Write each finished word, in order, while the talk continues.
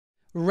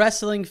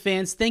Wrestling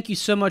fans, thank you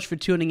so much for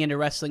tuning into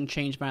Wrestling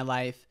Changed My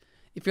Life.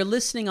 If you're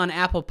listening on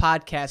Apple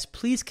Podcasts,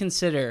 please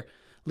consider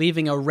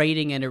leaving a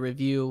rating and a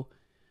review.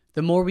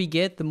 The more we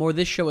get, the more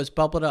this show is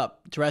bubbled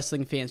up to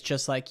wrestling fans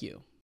just like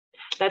you.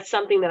 That's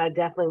something that I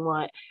definitely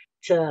want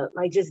to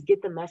just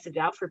get the message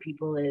out for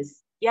people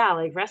is,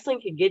 wrestling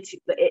can get you,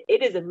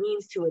 it is a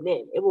means to an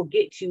end. It will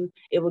get you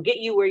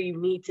where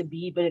you need to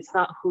be, but it's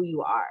not who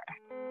you are.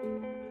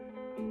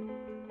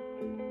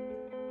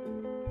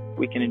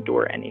 We can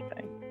endure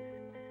anything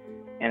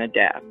and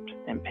adapt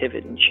and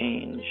pivot and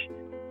change.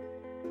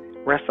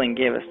 Wrestling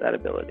gave us that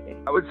ability.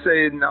 I would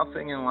say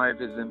nothing in life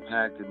has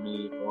impacted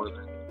me more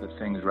than the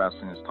things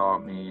wrestling has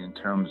taught me in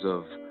terms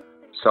of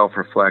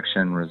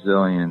self-reflection,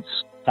 resilience.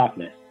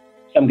 Toughness.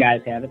 Some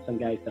guys have it, some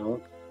guys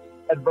don't.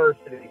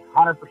 Adversity,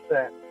 100%.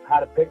 How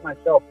to pick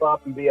myself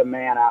up and be a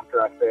man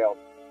after I failed.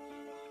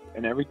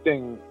 And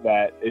everything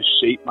that has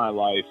shaped my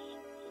life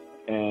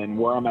and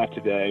where I'm at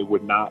today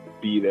would not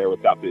be there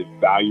without the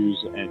values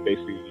and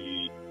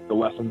basically the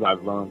lessons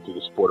I've learned through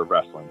the sport of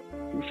wrestling.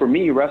 For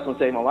me, wrestling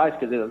saved my life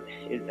because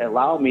it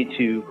allowed me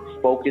to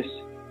focus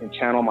and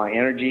channel my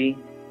energy.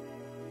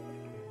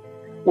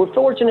 We're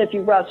fortunate if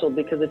you wrestled,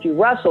 because if you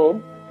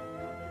wrestle,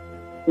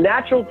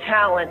 natural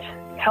talent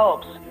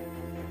helps,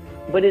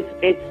 but it's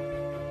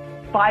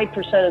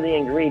 5% of the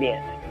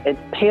ingredient. It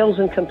pales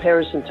in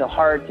comparison to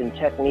heart and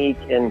technique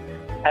and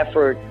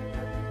effort.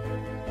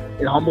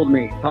 It humbled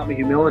me, taught me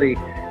humility.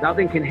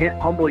 Nothing can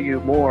humble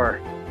you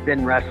more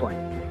than wrestling.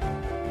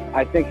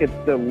 I think it's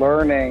the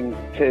learning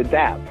to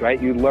adapt, right?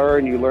 You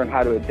learn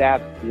how to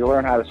adapt, you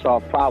learn how to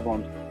solve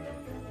problems.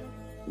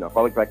 If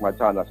I look back at my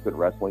time I spent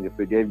wrestling, if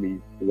it gave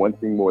me one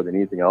thing more than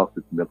anything else,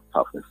 it's mental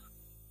toughness.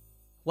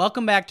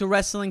 Welcome back to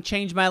Wrestling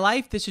Changed My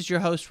Life. This is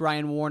your host,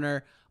 Ryan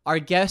Warner. Our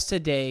guest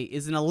today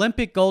is an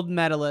Olympic gold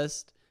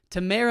medalist,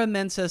 Tamyra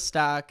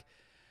Mensah-Stock.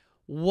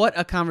 What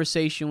a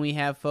conversation we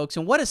have, folks.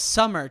 And what a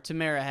summer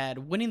Tamyra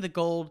had, winning the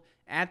gold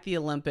at the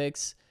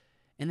Olympics.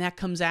 And that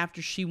comes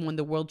after she won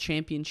the World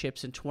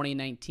Championships in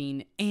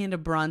 2019 and a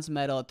bronze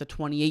medal at the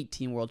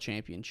 2018 World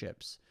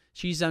Championships.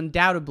 She's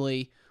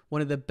undoubtedly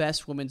one of the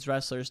best women's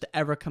wrestlers to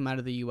ever come out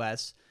of the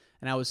U.S.,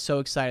 and I was so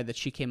excited that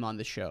she came on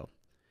the show.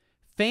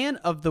 Fan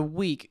of the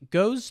Week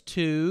goes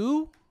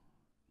to,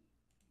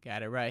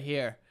 got it right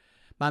here,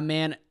 my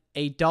man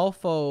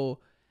Adolfo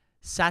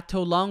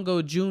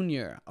Satolongo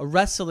Jr., a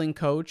wrestling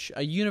coach,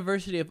 a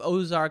University of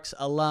Ozarks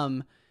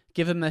alum.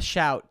 Give him a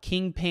shout,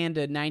 King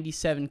Panda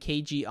 97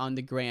 kg on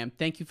the gram.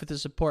 Thank you for the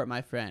support,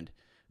 my friend.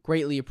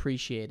 Greatly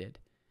appreciated.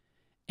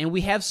 And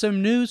we have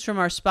some news from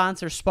our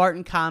sponsor,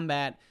 Spartan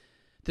Combat.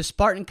 The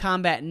Spartan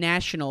Combat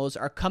Nationals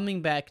are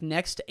coming back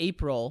next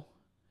April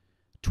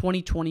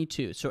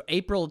 2022. So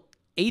April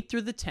 8th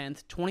through the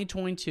 10th,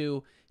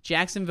 2022,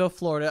 Jacksonville,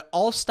 Florida.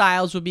 All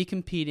styles will be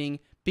competing.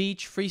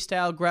 Beach,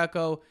 freestyle,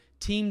 Greco,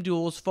 team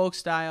duels, folk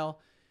style,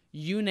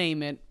 you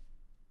name it.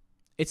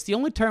 It's the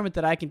only tournament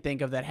that I can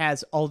think of that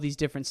has all these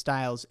different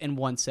styles in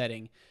one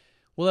setting.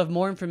 We'll have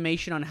more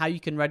information on how you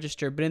can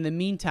register, but in the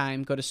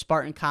meantime, go to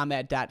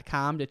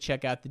SpartanCombat.com to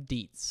check out the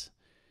deets.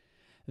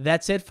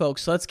 That's it,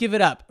 folks. So let's give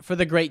it up for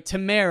the great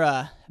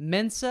Tamyra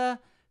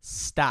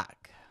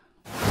Mensah-Stock.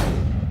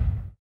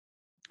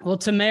 Well,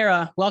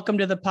 Tamyra, welcome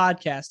to the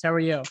podcast. How are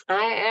you?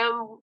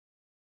 I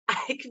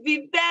could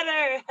be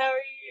better. How are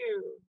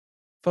you?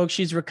 Folks,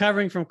 she's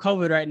recovering from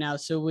COVID right now,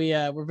 so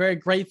we're very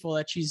grateful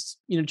that she's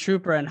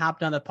trooper and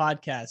hopped on the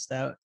podcast.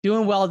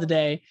 Doing well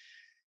today.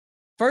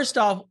 First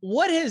off,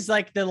 what is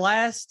the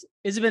last?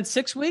 Has it been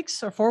 6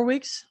 weeks or 4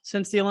 weeks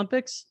since the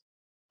Olympics?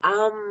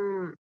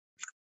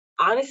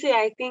 Honestly,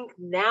 I think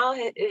now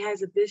it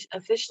has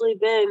officially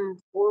been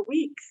 4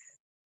 weeks.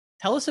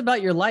 Tell us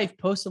about your life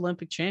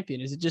post-Olympic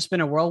champion. Has it just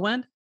been a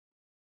whirlwind?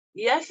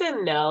 Yes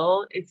and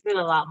no. It's been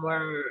a lot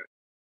more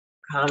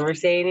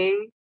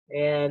conversating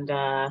and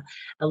a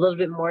little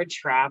bit more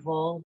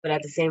travel, but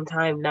at the same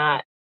time,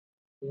 not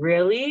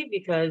really,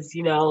 because,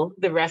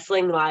 the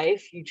wrestling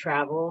life, you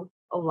travel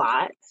a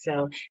lot.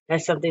 So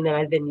that's something that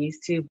I've been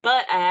used to,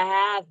 but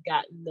I have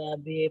gotten to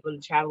be able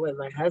to travel with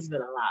my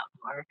husband a lot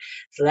more.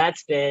 So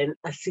that's been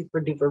a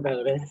super duper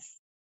bonus.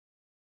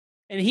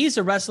 And he's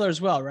a wrestler as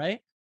well,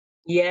 right?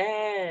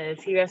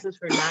 Yes. He wrestles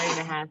for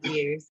 9.5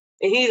 years.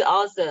 And he's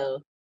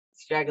also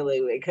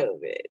struggling with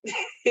COVID.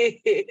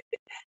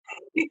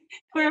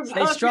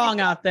 Stay strong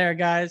out there,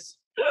 guys.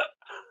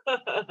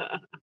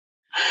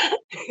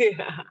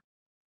 Yeah.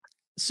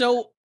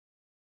 So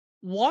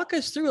walk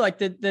us through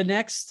the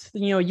next,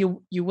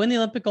 you win the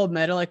Olympic gold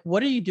medal.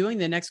 What are you doing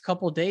the next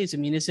couple of days? I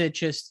mean, is it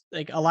just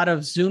a lot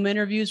of Zoom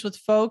interviews with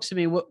folks? I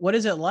mean, what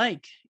is it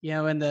like,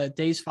 in the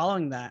days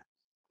following that?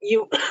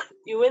 You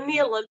win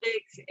the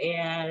Olympics,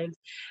 and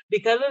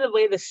because of the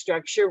way the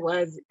structure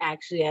was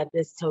actually at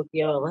this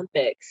Tokyo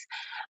Olympics,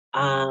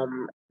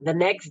 the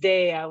next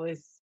day I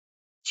was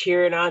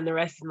cheering on the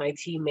rest of my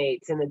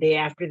teammates, and the day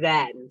after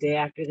that,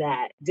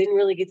 didn't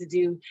really get to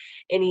do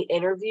any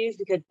interviews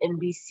because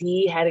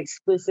NBC had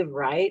exclusive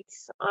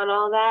rights on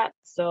all that.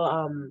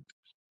 So,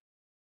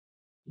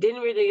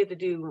 didn't really get to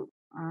do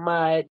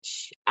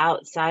much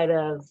outside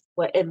of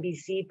what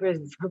NBC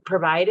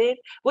provided,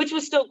 which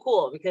was still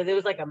cool because it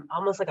was like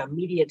almost like a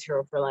media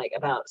tour for like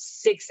about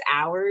 6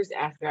 hours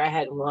after I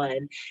had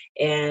won,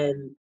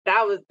 and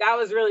that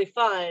was really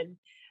fun.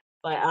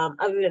 But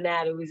other than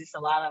that, it was just a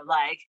lot of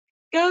like,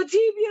 go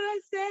Team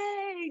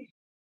USA.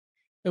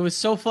 It was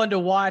so fun to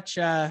watch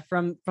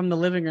from the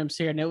living rooms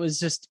here, and it was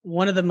just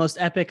one of the most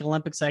epic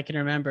Olympics I can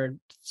remember.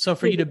 So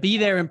for you to be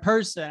there in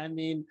person, I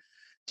mean,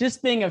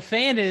 just being a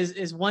fan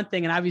is one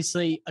thing, and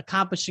obviously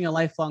accomplishing a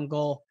lifelong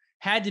goal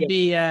had to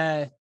be,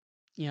 I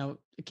can't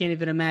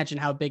even imagine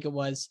how big it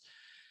was.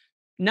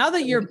 Now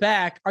that you're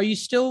back, are you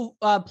still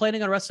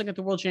planning on wrestling at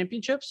the World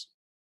Championships?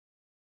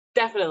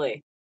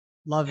 Definitely.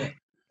 Love it.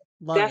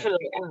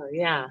 Definitely. Oh,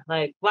 yeah.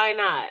 Like, why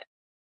not?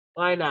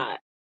 Why not?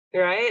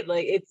 Right?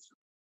 Like, it's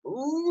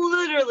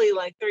literally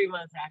like 3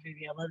 months after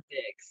the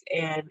Olympics,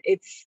 and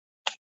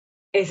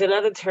it's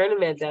another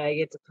tournament that I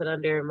get to put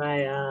under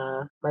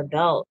my my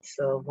belt.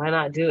 So why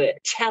not do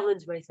it?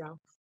 Challenge myself.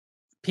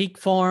 Peak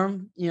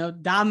form,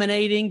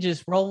 dominating,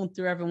 just rolling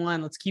through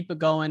everyone. Let's keep it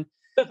going.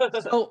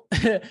 So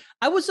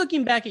I was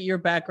looking back at your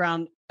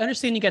background. I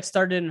understand you got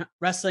started in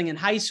wrestling in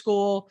high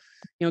school,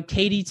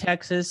 Katy,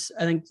 Texas.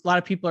 I think a lot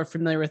of people are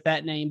familiar with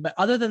that name, but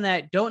other than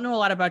that, don't know a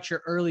lot about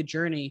your early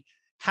journey.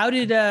 How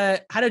did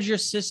your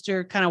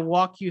sister kind of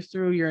walk you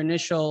through your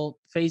initial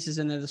phases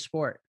into the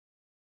sport?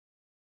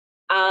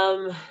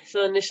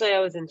 So initially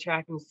I was in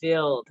track and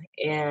field,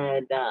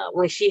 and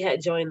when she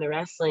had joined the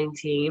wrestling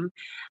team,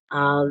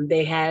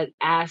 they had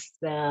asked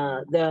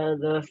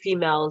the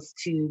females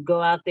to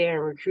go out there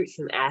and recruit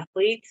some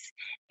athletes,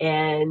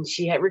 and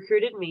she had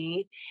recruited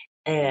me,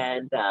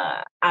 and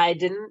I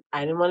didn't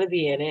want to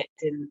be in it.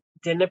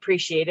 Didn't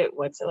appreciate it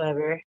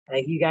whatsoever.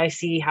 Like, you guys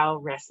see how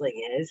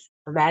wrestling is.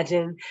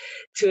 Imagine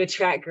to a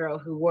track girl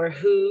who wore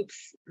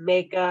hoops,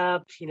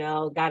 makeup,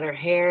 got her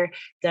hair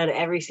done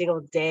every single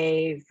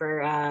day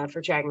for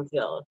track and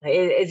field.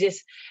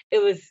 It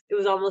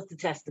was almost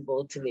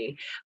detestable to me.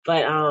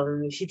 But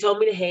she told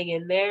me to hang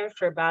in there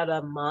for about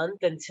a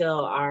month until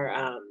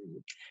our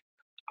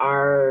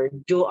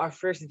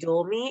first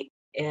dual meet,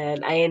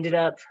 and I ended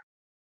up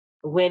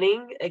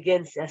winning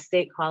against a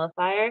state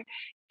qualifier,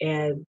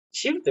 and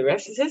shoot, the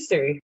rest is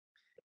history.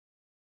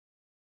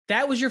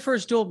 That was your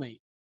first dual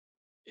meet,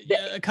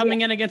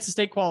 coming in against the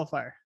state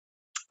qualifier.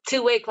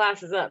 2 weight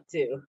classes up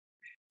too.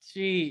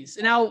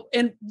 Jeez. Now,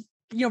 and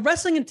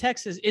wrestling in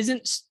Texas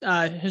isn't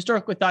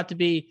historically thought to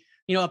be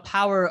a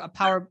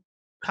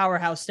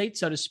powerhouse state,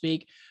 so to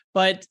speak.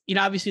 But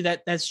obviously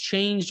that's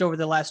changed over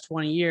the last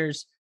 20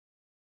 years.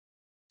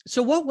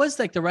 So what was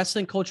like the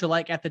wrestling culture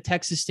like at the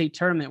Texas State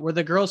tournament? Were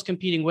the girls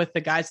competing with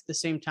the guys at the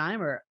same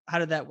time, or how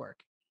did that work?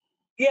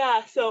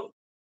 Yeah, so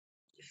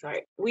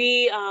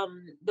we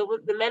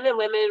the men and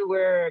women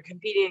were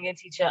competing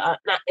against each other,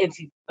 not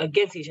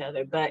against each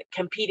other, but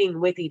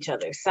competing with each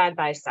other side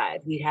by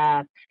side. We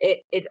have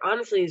it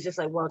honestly is just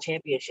like world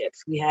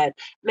championships. We had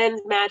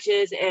men's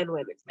matches and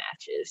women's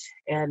matches,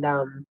 and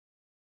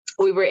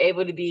we were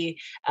able to be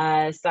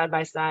side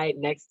by side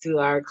next to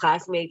our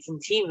classmates and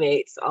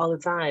teammates all the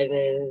time.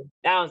 And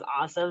that was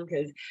awesome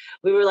because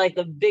we were like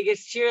the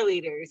biggest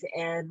cheerleaders.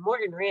 And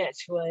Morton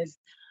Ranch was,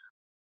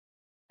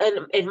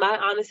 in my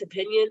honest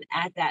opinion,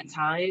 at that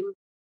time,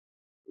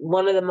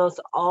 one of the most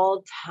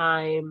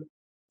all-time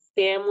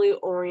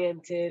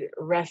family-oriented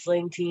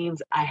wrestling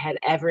teams I had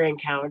ever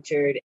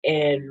encountered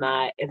in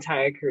my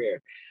entire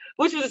career,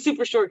 which was a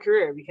super short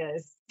career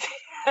because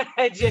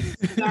I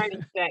just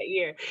started that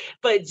year.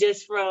 But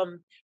just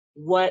from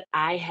what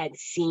I had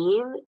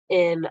seen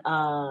in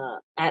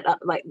at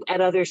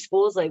other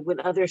schools, like when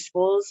other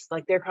schools,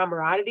 like their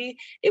camaraderie,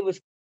 it was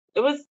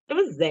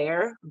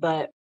there.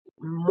 But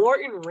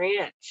Morton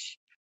Ranch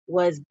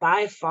was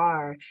by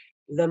far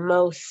the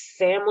most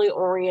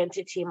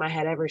family-oriented team I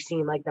had ever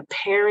seen. Like, the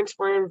parents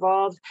were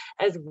involved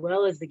as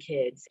well as the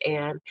kids,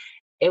 and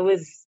it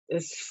was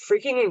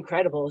freaking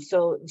incredible.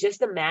 So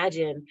just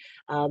imagine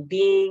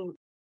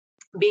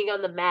being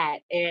on the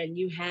mat, and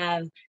you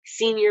have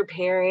senior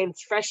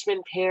parents,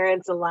 freshman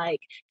parents alike,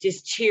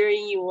 just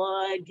cheering you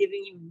on,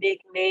 giving you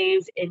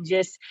nicknames, and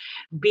just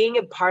being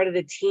a part of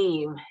the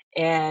team.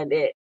 And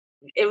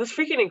it was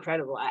freaking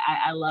incredible.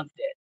 I loved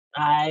it.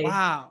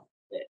 Wow.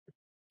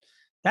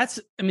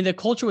 The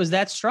culture was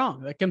that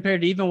strong, like,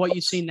 compared to even what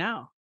you see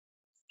now.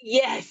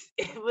 Yes,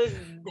 it was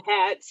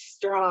that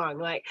strong.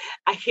 Like,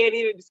 I can't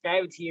even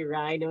describe it to you,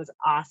 Ryan. It was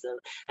awesome.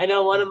 I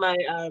know one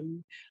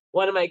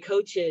of my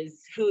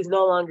coaches, who's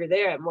no longer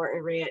there at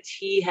Morton Ranch,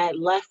 he had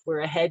left for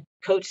a head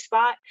coach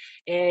spot,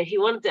 and he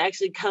wanted to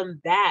actually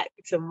come back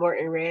to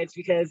Morton Ranch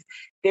because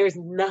there's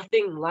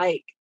nothing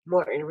like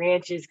Morton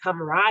Ranch's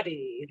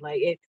camaraderie.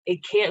 Like, it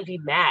can't be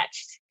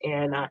matched.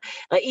 And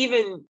like,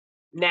 even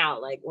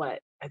now, like, what,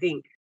 I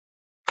think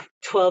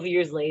 12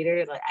 years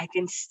later, like, I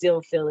can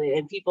still feel it,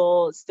 and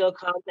people still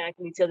contact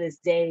me to this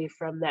day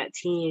from that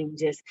team,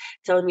 just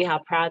telling me how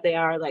proud they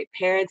are, like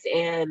parents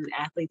and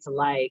athletes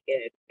alike.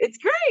 And it's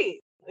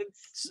great.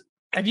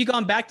 Have you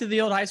gone back to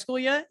the old high school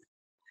yet?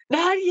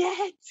 Not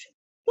yet.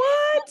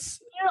 What?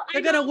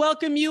 They're know. gonna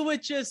welcome you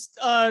with just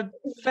a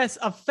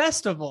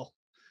festival.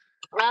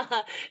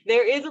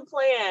 There is a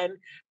plan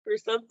for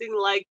something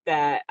like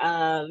that.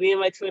 Me and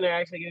my twin are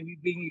actually going to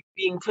be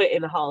being put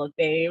in the Hall of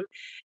Fame,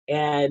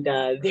 and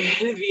they're going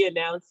to be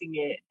announcing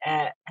it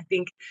at I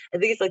think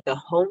it's like the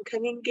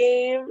homecoming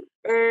game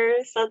or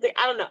something.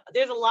 I don't know.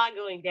 There's a lot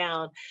going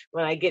down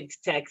when I get to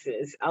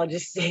Texas. I'll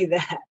just say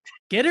that.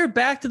 Get her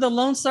back to the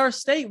Lone Star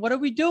State. What are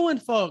we doing,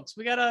 folks?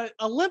 We got an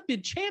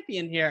Olympic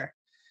champion here.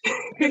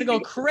 We're going to go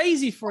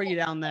crazy for you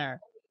down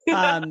there.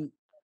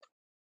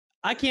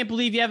 I can't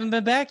believe you haven't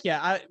been back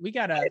yet. We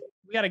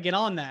gotta get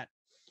on that.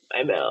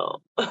 I know.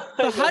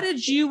 So how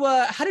did you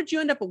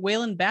end up at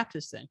Wayland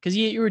Baptist then? Because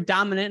you were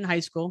dominant in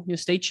high school. You were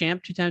state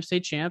champ, 2-time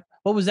state champ.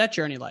 What was that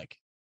journey like?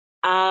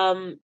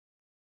 It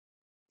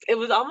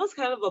was almost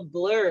kind of a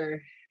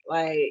blur.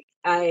 Like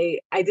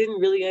I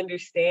didn't really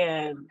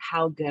understand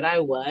how good I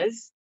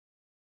was.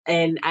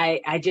 And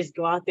I just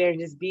go out there and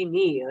just be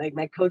me. Like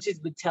my coaches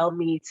would tell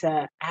me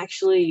to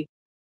actually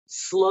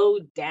slow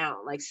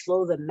down, like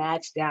slow the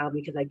match down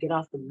because I get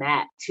off the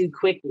mat too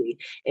quickly.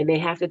 And they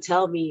have to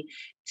tell me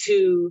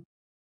to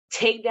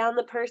take down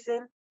the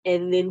person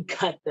and then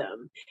cut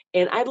them.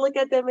 And I'd look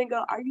at them and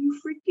go, are you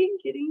freaking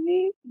kidding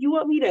me? You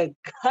want me to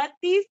cut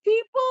these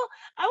people?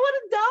 I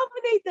want to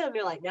dominate them.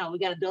 They're like, no, we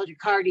got to build your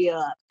cardio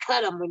up.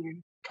 Cut them when you're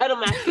cut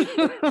them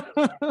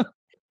after.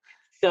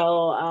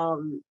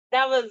 So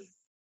that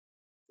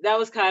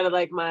was kind of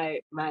like my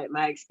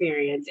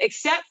experience,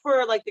 except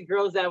for like the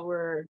girls that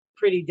were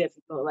pretty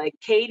difficult. Like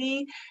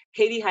Katy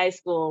High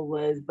School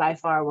was by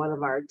far one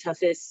of our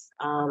toughest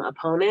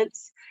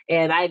opponents,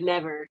 and they'd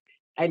never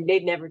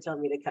tell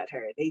me to cut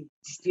her. They'd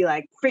just be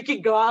like,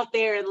 freaking go out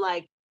there and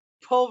like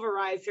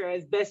pulverize her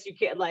as best you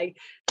can, like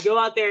go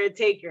out there and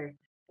take her.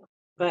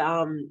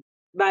 But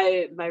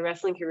my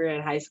wrestling career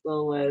in high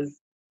school was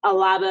a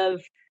lot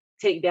of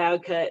take down,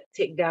 cut,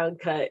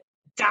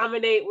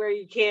 dominate where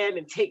you can,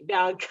 and take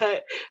down,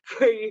 cut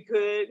where you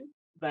could.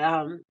 But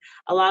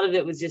a lot of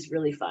it was just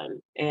really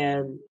fun.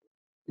 And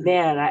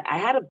man, I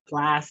had a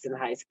blast in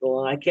high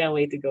school. I can't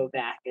wait to go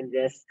back and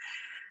just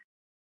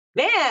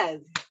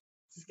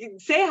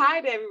say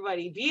hi to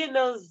everybody. Be in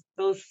those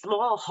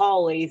small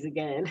hallways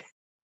again.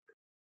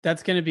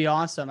 That's going to be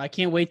awesome. I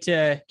can't wait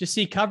to just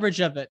see coverage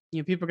of it.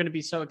 People are going to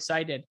be so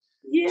excited.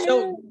 Yeah.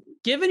 So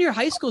given your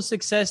high school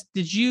success,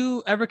 did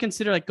you ever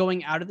consider like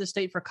going out of the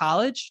state for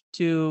college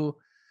to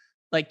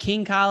like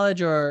King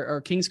College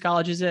or King's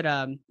College? Is it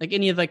like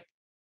any of like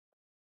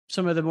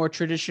some of the more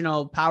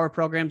traditional power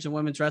programs in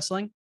women's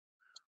wrestling?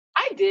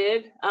 I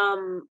did.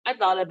 I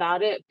thought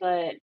about it,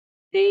 but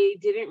they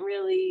didn't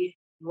really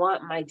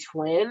want my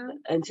twin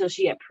until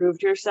she had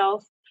proved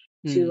herself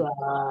to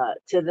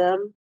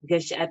them,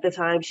 because at the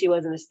time she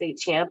wasn't a state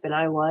champ and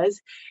I was.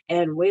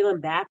 And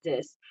Wayland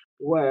Baptist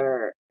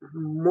were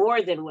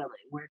more than willing,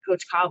 where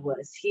Coach Cobb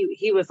was.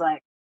 He was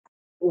like,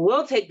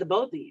 we'll take the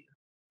both of you.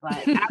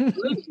 Like,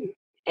 absolutely.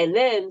 And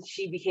then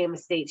she became a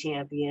state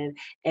champion,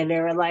 and they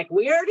were like,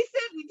 we already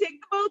said we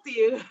take the both of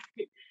you.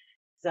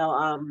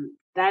 So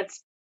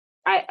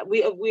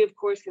we of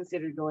course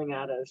considered going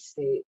out of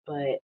state,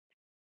 but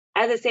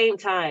at the same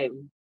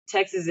time,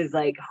 Texas is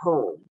like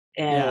home,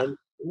 and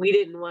we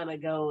didn't want to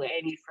go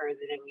any further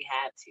than we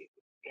had to.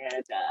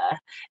 And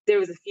there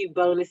was a few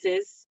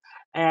bonuses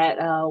at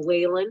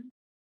Wayland,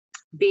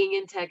 being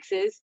in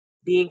Texas,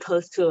 being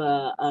close to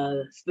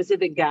a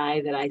specific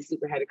guy that I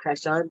super had a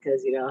crush on,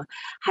 because,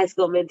 high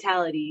school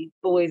mentality,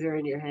 boys are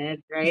in your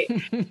head, right?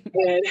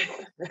 And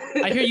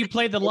I hear you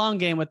played the long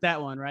game with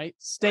that one, right?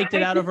 Staked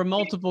it out over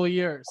multiple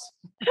years.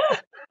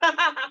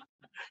 I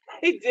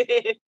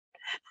did.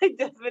 I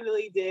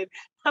definitely did.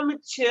 I'm a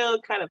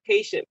chill, kind of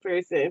patient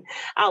person.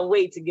 I'll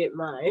wait to get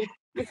mine.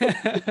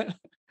 But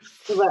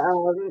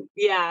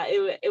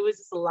it was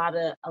just a lot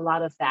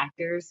of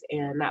factors,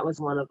 and that was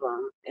one of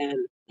them.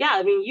 And yeah,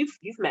 I mean,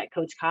 you've met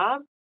Coach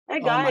Cobb.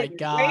 That guy, oh my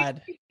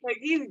God, great. Like,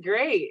 he's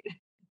great.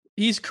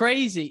 He's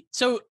crazy.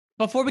 So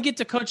before we get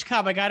to Coach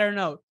Cobb, I gotta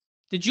know: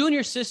 did you and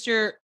your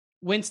sister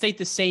win state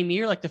the same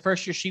year, like the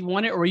first year she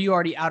won it, or were you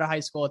already out of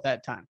high school at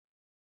that time?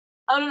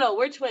 Oh no,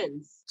 we're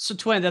twins. So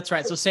twins, that's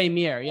right. So same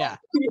year, yeah.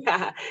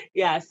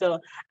 Yeah. So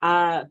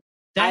that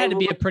had to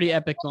be a pretty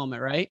epic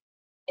moment, right?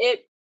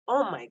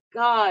 Oh my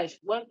gosh,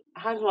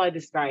 how do I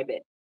describe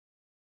it?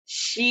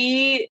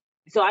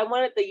 So I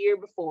won it the year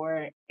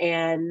before,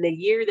 and the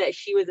year that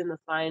she was in the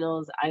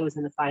finals, I was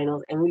in the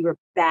finals, and we were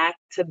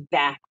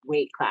back-to-back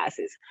weight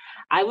classes.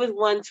 I was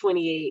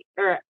 128,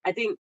 or I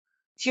think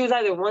she was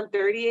either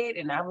 138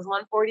 and I was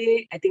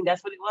 148. I think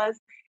that's what it was.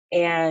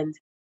 And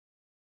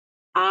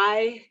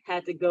I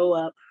had to go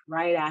up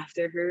right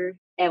after her.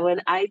 And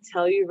when I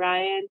tell you,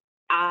 Ryan,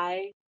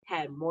 I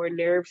had more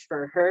nerves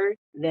for her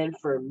than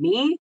for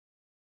me.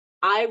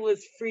 I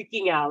was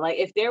freaking out. Like,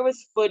 if there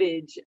was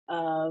footage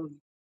of,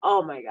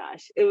 oh my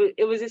gosh,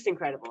 it was just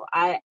incredible.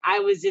 I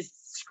was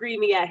just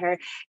screaming at her,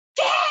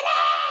 get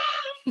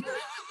him! Get him!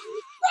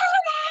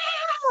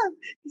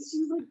 She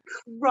was like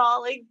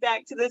crawling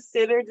back to the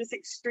center, just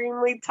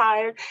extremely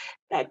tired.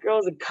 That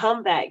girl's a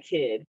comeback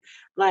kid,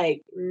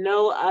 like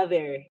no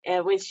other.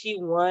 And when she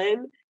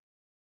won,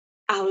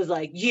 I was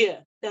like, yeah,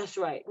 that's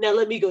right. Now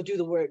let me go do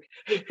the work.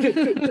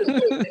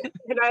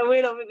 And I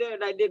went over there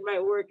and I did my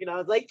work and I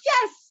was like,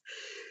 yes,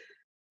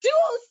 dual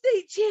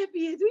state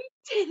champions. We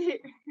did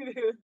it.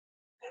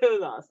 It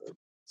was awesome.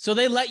 So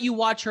they let you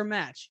watch her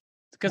match?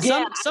 Because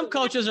some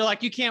coaches are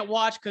like, you can't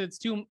watch because it's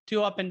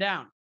too up and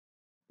down.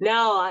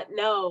 No,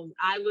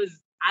 I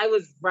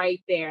was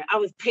right there. I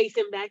was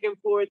pacing back and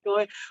forth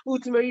going, "Ooh,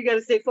 Tamyra, you got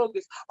to stay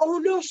focused. Oh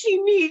no,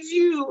 she needs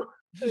you."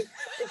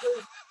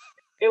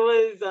 It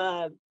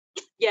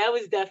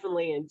was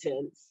definitely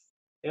intense.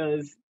 It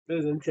was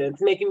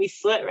intense, making me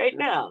sweat right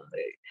now.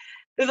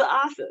 It was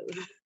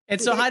awesome.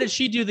 And so how did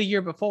she do the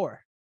year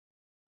before?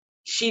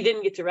 She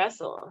didn't get to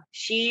wrestle.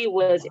 She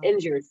was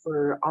injured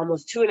for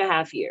almost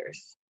 2.5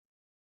 years.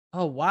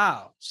 Oh,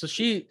 wow. So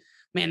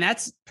man,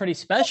 that's pretty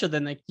special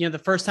then. Like, the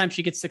first time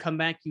she gets to come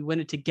back, you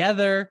win it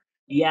together.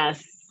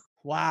 Yes.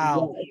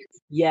 Wow.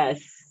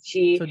 Yes.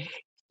 She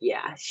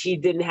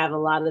didn't have a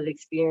lot of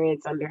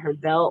experience under her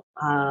belt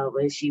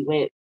when she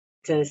went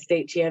to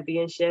state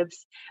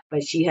championships,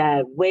 but she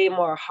had way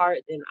more heart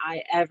than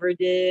I ever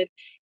did.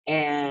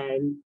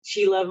 And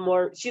she loved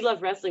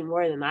wrestling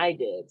more than I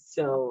did.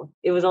 So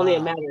it was only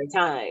a matter of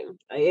time.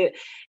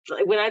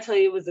 When I tell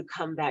you it was a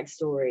comeback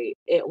story,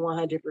 it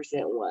 100%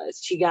 was.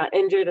 She got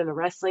injured in a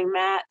wrestling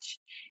match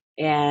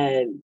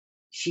and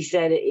she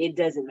said, it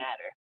doesn't matter.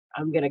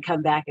 I'm going to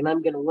come back and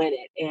I'm going to win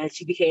it. And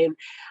she became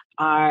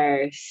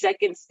our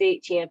second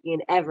state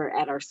champion ever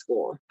at our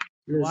school.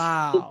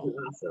 Wow.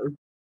 Awesome.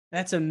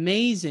 That's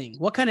amazing.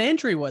 What kind of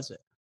injury was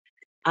it?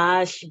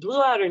 She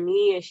blew out her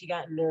knee and she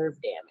got nerve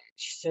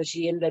damage. So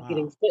she ended up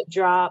getting foot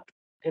drop.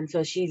 And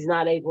so she's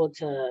not able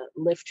to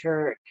lift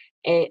her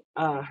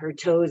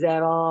toes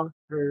at all.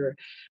 Her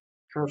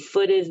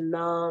foot is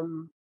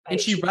numb.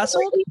 And she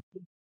wrestled?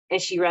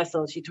 And she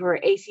wrestled. She tore her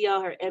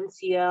ACL, her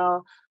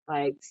MCL,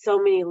 like so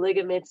many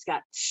ligaments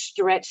got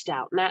stretched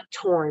out, not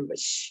torn, but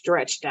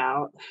stretched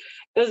out.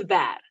 It was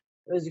bad.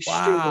 It was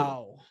extremely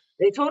bad.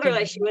 They told her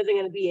like she wasn't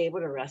going to be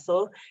able to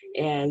wrestle.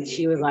 And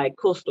she was like,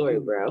 cool story,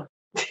 bro.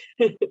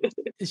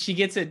 She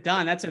gets it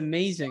done. That's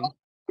amazing.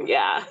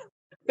 Yeah.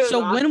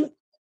 So awesome.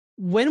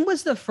 When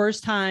was the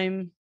first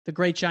time the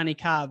great Johnny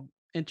Cobb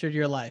entered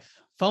your life?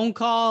 Phone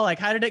call? Like,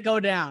 how did it go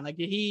down? Like,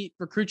 did he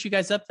recruit you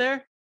guys up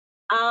there?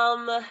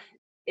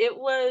 It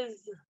was,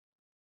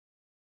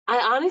 I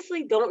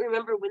honestly don't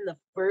remember when the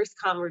first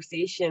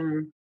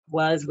conversation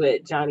was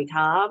with Johnny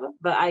Cobb,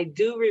 but I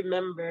do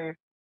remember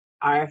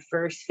our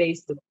first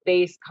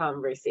face-to-face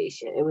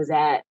conversation. It was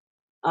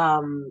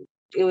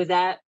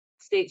at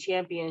state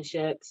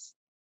championships,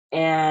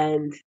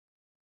 and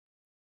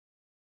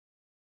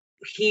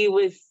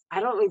I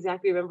don't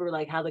exactly remember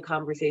like how the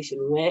conversation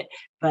went,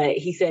 but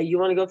he said, "You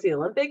want to go to the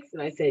Olympics?"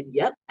 And I said,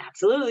 "Yep,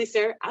 absolutely,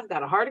 sir. I've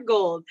got a heart of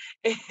gold."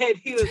 And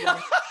he was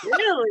like,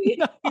 "Really?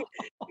 No.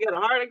 You got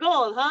a heart of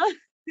gold, huh?"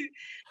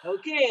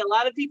 Okay, a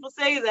lot of people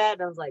say that.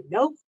 And I was like,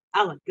 "Nope,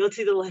 I want to go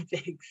to the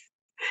Olympics."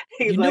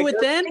 You knew it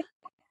then?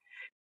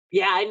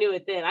 Yeah, I knew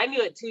it then. I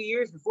knew it 2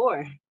 years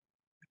before.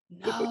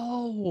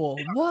 No,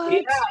 what?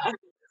 Yeah.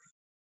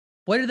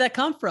 Where did that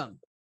come from?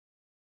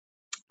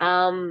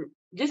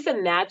 Just a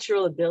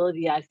natural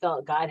ability I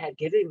felt God had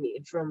given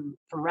me from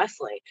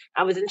wrestling.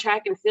 I was in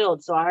track and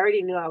field, so I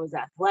already knew I was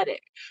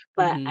athletic,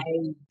 but I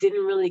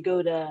didn't really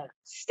go to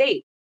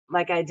state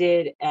like I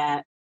did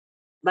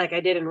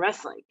in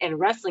wrestling. And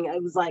wrestling, I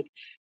was like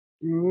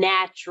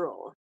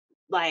natural.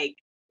 Like,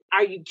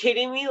 are you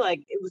kidding me? Like,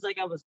 it was like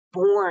I was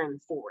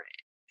born for it.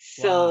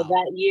 So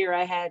that year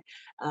I had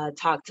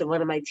talked to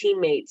one of my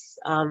teammates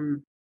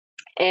and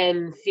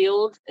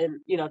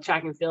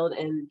track and field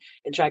and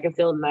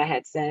I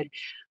had said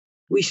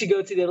we should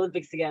go to the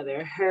Olympics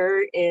together,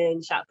 her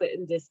in shot put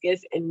and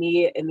discus and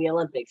me in the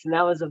Olympics. And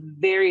that was the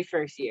very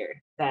first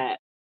year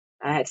that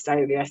I had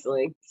started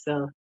wrestling.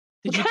 So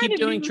did you keep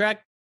doing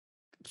track?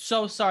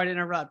 So sorry to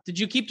interrupt. Did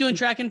you keep doing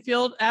track and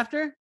field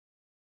after?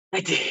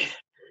 I did.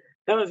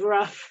 That was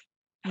rough.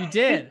 You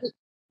did?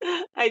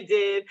 I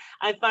did.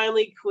 I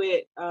finally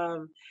quit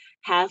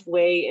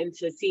halfway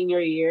into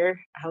senior year.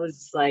 I was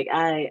just like,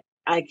 I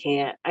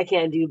can't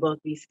do both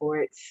these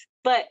sports.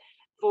 But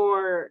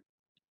for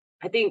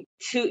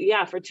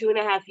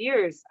 2.5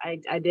 years,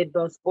 I did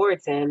both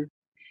sports, and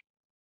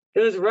it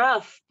was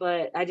rough,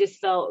 but I just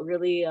felt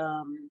really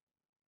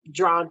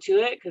drawn to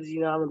it because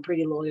I'm a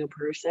pretty loyal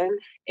person,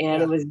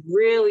 and it was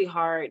really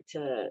hard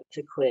to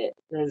quit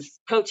because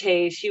Coach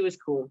Hayes, she was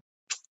cool.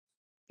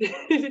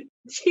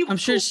 I'm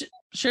sure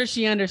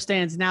she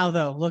understands now,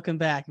 though, looking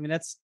back. I mean,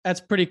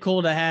 that's pretty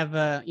cool to have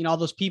all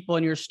those people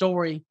in your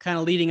story kind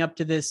of leading up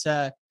to this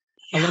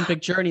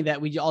Olympic journey that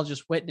we all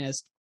just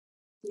witnessed.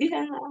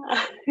 Yeah.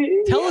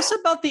 Tell us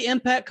about the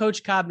impact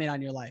Coach Cobb made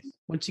on your life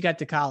once you got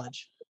to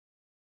college.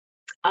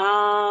 He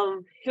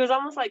was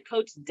almost like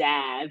Coach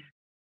Dad.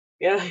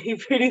 Yeah, he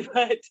pretty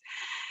much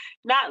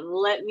not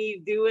let me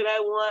do what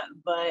I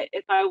want, but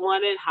if I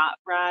wanted hot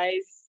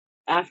fries,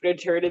 after a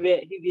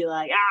tournament, he'd be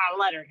like,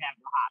 let her have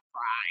the hot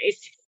fries.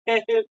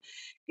 And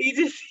he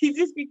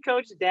just be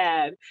Coach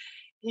Dad.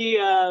 He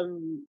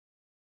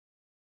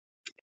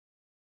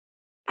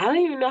I don't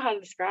even know how to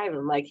describe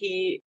him. Like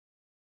he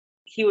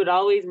would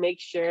always make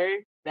sure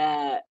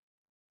that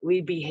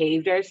we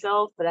behaved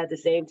ourselves, but at the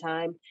same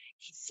time,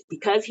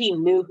 because he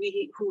knew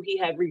who he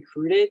had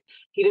recruited,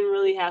 he didn't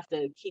really have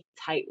to keep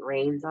tight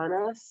reins on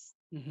us.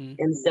 Mm-hmm.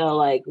 And so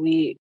like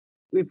we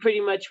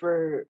pretty much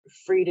were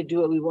free to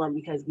do what we want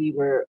because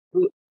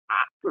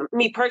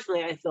me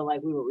personally, I feel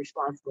like we were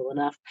responsible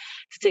enough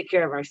to take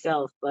care of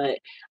ourselves. But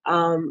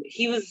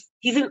he's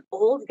an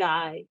old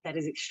guy that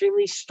is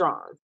extremely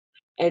strong.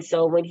 And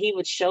so when he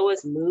would show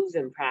us moves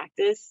in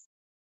practice,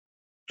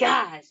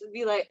 gosh, it'd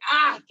be like,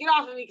 get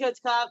off of me, Coach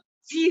Cobb.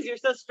 Jeez, you're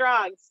so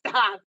strong.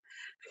 Stop.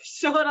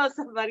 Show it on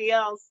somebody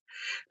else.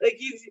 Like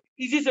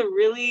he's just a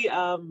really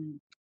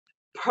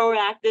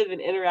proactive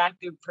and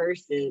interactive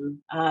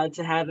person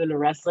to have in a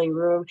wrestling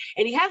room.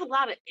 And he has a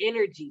lot of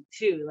energy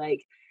too.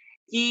 Like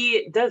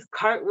he does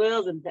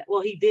cartwheels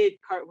he did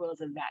cartwheels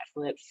and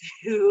backflips.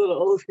 He's a little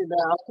older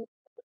now.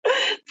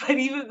 But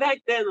even back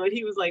then, when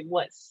he was like,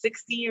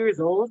 60 years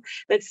old,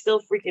 that's still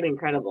freaking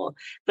incredible.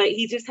 But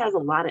he just has a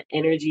lot of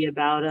energy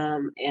about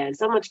him and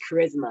so much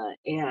charisma.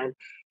 And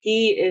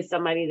he is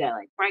somebody that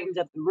like brightens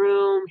up the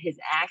room. His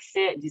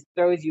accent just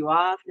throws you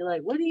off. You're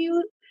like,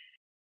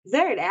 is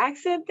there an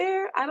accent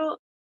there? I don't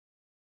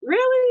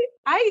really.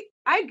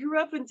 I grew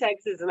up in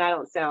Texas and I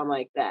don't sound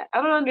like that.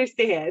 I don't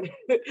understand.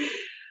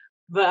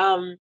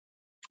 But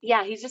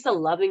yeah, he's just a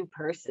loving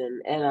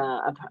person and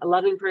a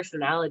loving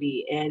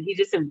personality, and he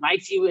just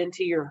invites you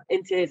into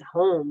his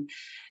home.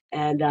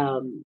 And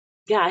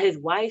yeah, his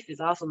wife is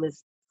also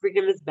Miss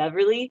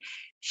Beverly.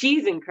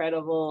 She's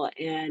incredible,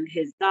 and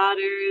his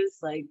daughters,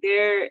 like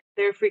they're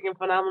freaking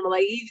phenomenal.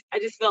 Like I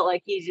just felt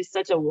like he's just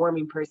such a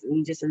warming person.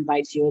 He just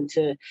invites you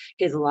into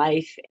his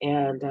life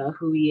and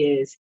who he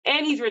is.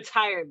 And he's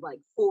retired like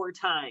 4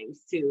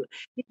 times too.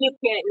 He just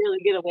can't really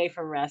get away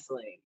from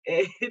wrestling.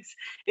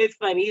 It's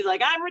funny. He's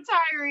like, I'm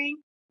retiring.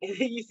 And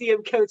then you see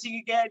him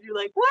coaching again. You're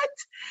like, what?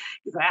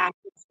 He's like, I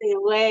can't stay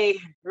away.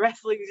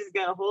 Wrestling just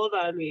got a hold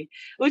on me,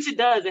 which it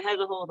does. It has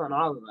a hold on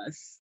all of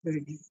us.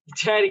 You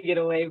try to get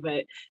away,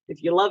 but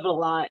if you love it a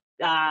lot,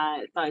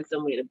 find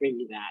some way to bring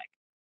you back.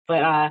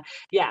 But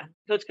yeah,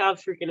 Coach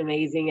Cobb's freaking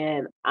amazing,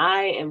 and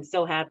I am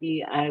so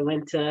happy I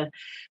went to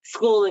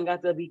school and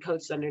got to be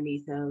coached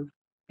underneath him.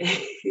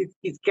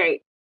 He's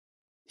great.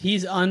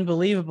 He's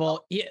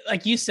unbelievable.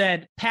 Like you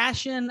said,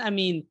 passion. I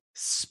mean,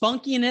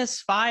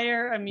 spunkiness,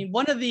 fire. I mean,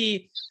 one of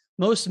the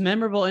most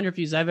memorable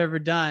interviews I've ever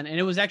done, and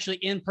it was actually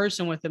in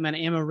person with him in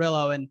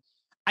Amarillo. And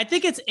I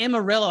think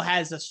Amarillo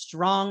has a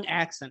strong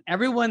accent.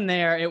 Everyone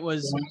there, it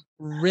was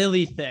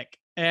really thick.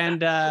 And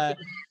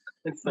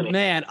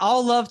man,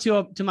 all love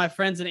to my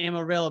friends in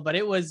Amarillo, but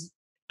it was,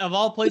 of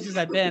all places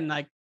I've been,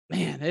 like,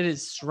 man, it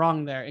is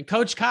strong there. And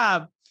Coach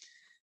Cobb,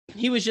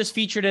 he was just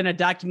featured in a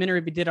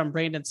documentary we did on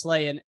Brandon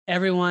Slay, and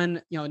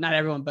everyone, not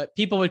everyone, but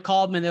people would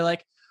call him and they're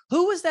like,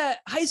 who was that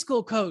high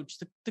school coach?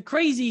 The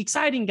crazy,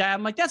 exciting guy.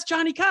 I'm like, that's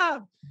Johnny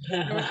Cobb.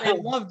 They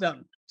loved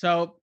him.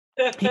 So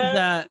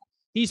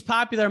he's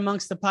popular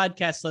amongst the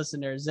podcast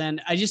listeners.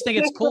 And I just think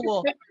it's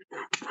cool.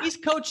 He's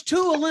coached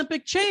 2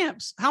 Olympic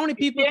champs. How many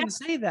people can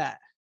say that?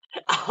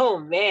 Oh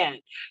man,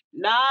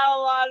 not a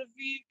lot of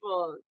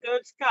people.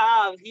 Coach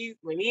Cobb,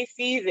 when he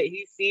sees it,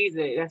 he sees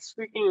it. That's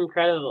freaking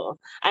incredible.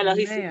 I know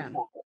he's super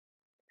cool.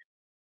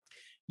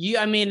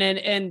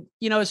 And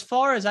as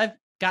far as I've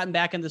gotten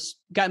back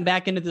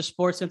into the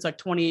sport since like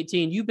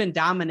 2018, you've been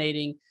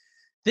dominating.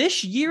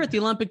 This year at the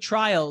Olympic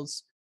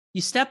trials,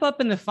 you step up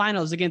in the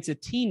finals against a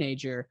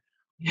teenager.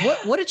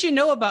 What did you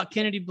know about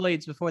Kennedy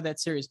Blades before that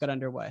series got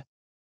underway?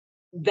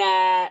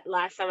 That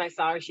last time I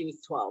saw her, she was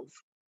 12.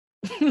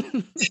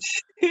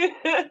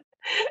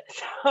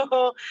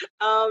 So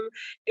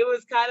it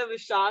was kind of a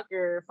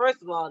shocker,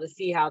 first of all, to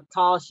see how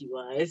tall she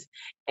was,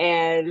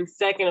 and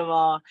second of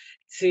all,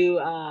 to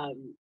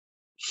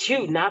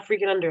not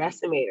freaking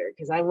underestimate her,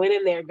 because I went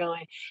in there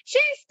going,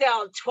 she's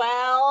still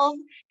 12,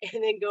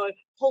 and then going,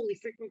 holy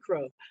freaking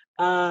crow.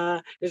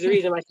 There's a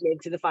reason why she made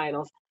it to the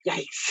finals.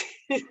 Yikes.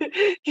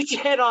 Get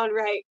your head on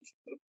right.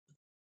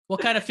 What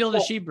kind of feel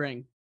does she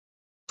bring?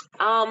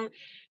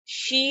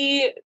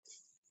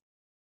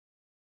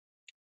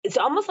 It's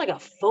almost like a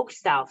folk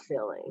style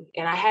feeling,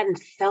 and I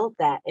hadn't felt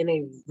that in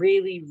a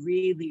really,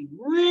 really,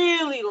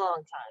 really long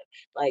time.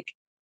 Like,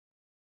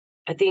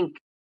 I think,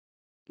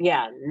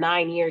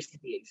 9 years to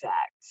be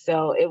exact.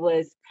 So it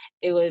was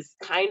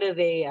kind of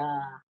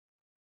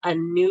a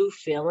new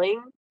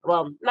feeling.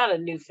 Well, not a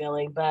new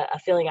feeling, but a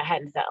feeling I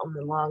hadn't felt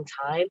in a long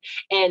time.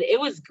 And it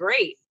was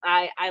great.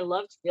 I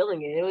loved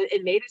feeling it.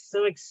 It made it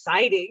so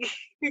exciting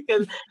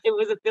because it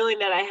was a feeling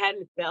that I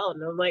hadn't felt.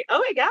 And I'm like, oh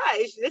my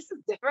gosh, this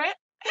is different.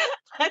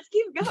 Let's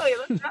keep going.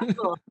 Let's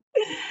wrestle.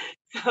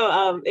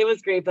 So it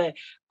was great. But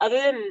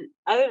other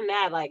than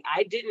that, like,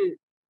 I didn't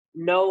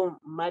know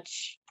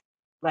much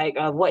like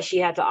what she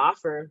had to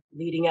offer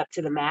leading up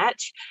to the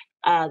match.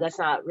 That's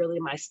not really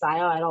my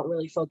style. I don't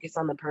really focus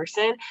on the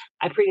person.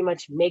 I pretty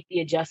much make the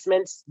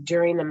adjustments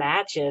during the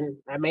match, and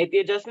I made the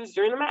adjustments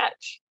during the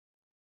match.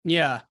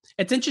 Yeah.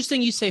 It's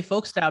interesting you say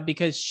folk style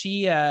because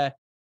she, as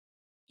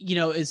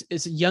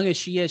young as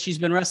she is, she's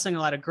been wrestling a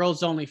lot of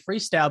girls only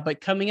freestyle, but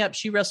coming up,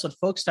 she wrestled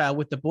folk style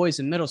with the boys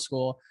in middle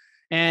school.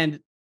 And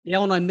the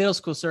Illinois middle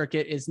school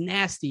circuit is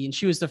nasty. And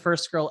she was the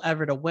first girl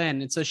ever to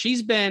win. And so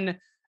she's been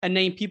a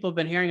name people have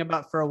been hearing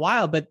about for a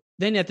while, but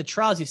then at the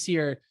trials, you see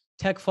her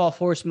Tech Fall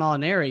Force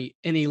Molinari,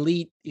 an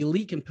elite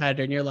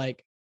competitor. And you're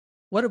like,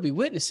 what are we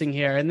witnessing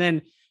here? And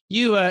then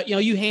you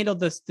handled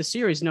the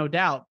series, no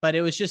doubt, but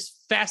it was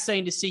just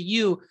fascinating to see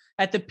you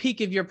at the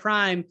peak of your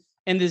prime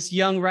and this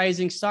young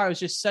rising star. It was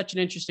just such an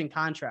interesting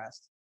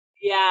contrast.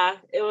 Yeah,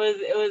 it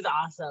was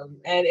awesome.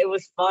 And it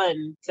was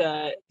fun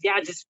to,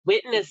 just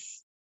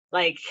witness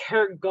like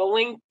her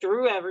going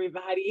through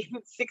everybody in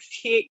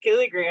 68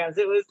 kilograms.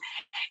 It was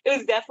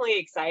definitely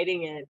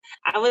exciting. And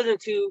I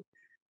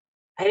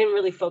didn't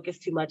really focus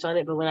too much on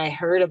it, but when I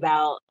heard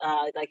about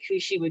like who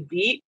she would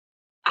beat,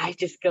 I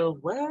just go,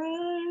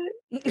 what?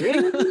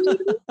 Really?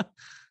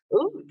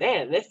 Ooh,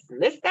 man, this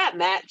that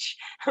match.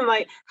 I'm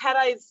like, had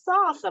I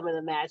saw some of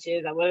the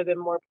matches, I would have been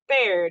more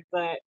prepared,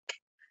 but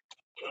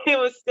it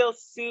was still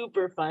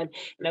super fun,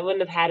 and I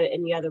wouldn't have had it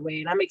any other way.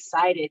 And I'm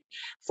excited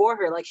for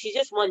her. Like, she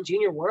just won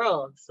Junior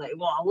Worlds. Like,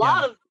 well, a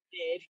lot of them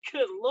did.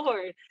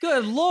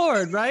 Good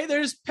Lord, right?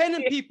 There's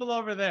pennant people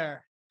over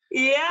there.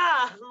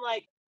 Yeah, I'm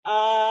like,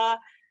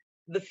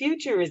 the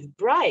future is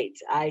bright.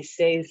 I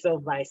say so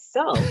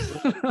myself.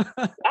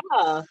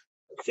 Yeah,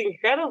 it's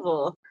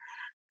incredible.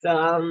 So,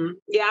 I'm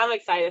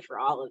excited for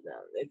all of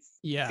them. It's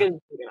going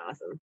to be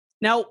awesome.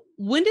 Now,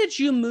 when did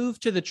you move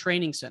to the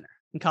training center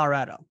in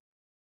Colorado?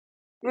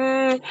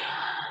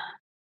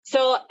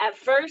 So at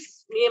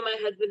first, me and my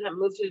husband had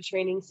moved to the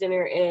training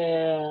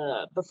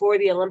center before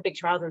the Olympic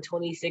trials in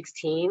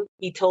 2016.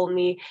 He told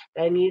me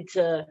that I needed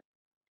to,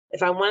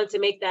 if I wanted to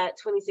make that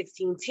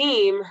 2016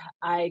 team,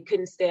 I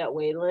couldn't stay at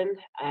Wayland.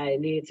 I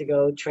needed to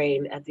go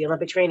train at the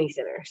Olympic Training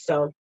Center.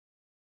 So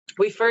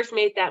we first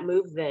made that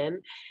move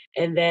then,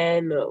 and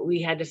then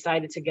we had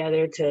decided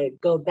together to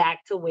go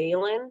back to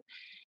Wayland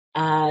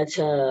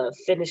to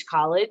finish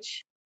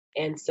college.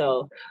 And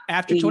so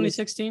after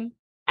 2016?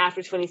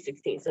 After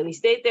 2016. So we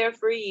stayed there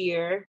for a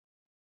year,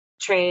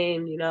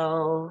 trained,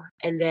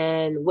 and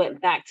then went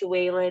back to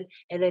Wayland,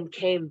 and then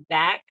came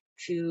back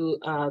to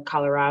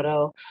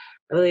Colorado,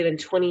 I believe in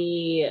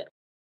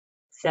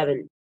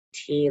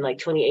 2017, like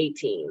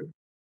 2018.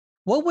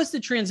 What was the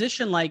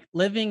transition like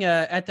living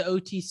at the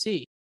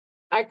OTC?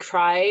 I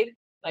cried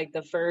like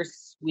the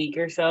first week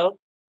or so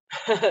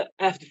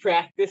after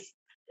practice.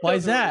 Why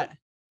is that?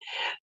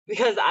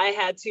 Because I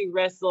had to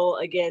wrestle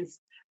against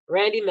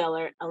Randy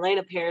Miller,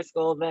 Elena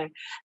Periscova,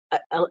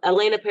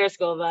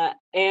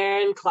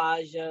 Erin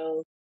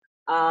Claudio,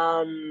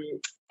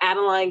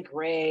 Adeline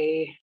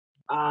Gray,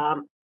 I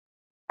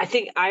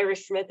think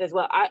Iris Smith as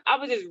well. I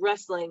was just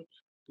wrestling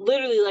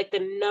literally like the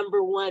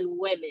number one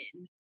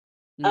women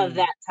of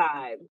that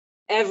time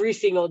every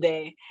single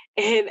day.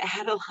 And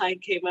Adeline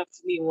came up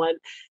to me one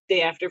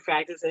day after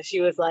practice and she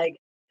was like,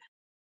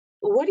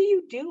 what are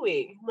you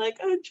doing? I'm like,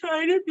 I'm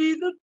trying to be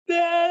the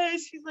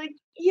best. She's like,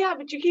 yeah,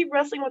 but you keep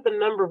wrestling with the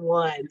number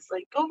ones.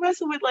 Like, go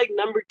wrestle with like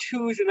number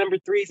twos and number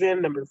threes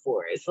and number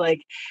fours.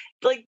 Like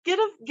get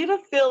a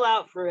fill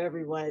out for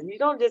everyone. You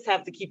don't just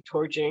have to keep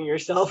torturing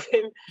yourself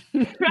and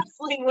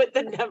wrestling with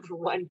the number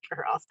one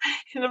girls.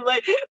 And I'm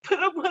like, but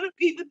I want to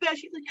be the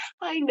best. She's like,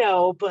 I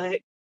know,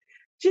 but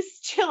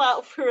just chill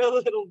out for a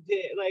little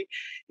bit. Like,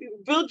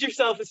 build your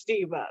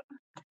self-esteem up.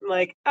 I'm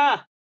like,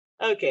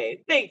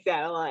 okay, thanks,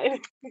 Adeline.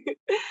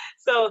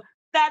 So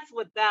that's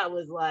what that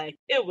was like.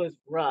 It was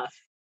rough.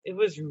 It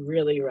was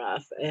really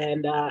rough.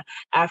 And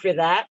after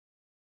that,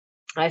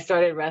 I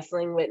started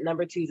wrestling with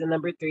number twos and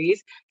number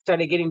threes,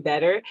 started getting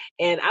better.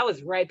 And I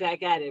was right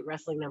back at it,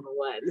 wrestling number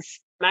ones.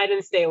 I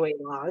didn't stay away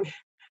long.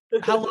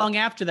 How long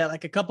after that?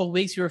 Like a couple of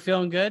weeks you were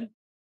feeling good?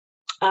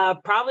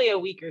 Probably a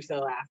week or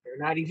so after,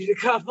 not even a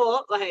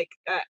couple. Like,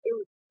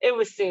 it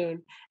was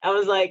soon. I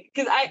was like,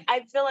 because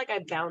I feel like I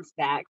bounced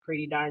back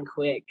pretty darn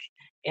quick.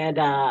 And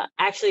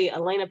actually,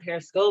 Elena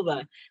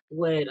Periscova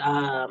would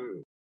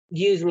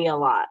use me a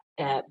lot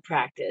at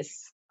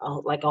practice,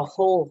 like a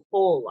whole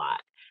lot.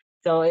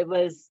 So it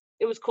was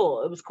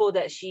cool. It was cool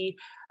that she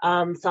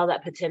saw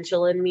that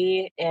potential in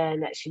me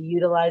and that she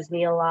utilized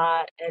me a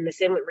lot. And the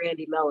same with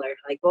Randy Miller.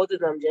 Like, both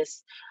of them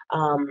just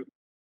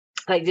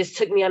just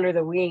took me under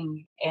the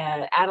wing,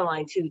 and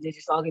Adeline too. They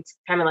just all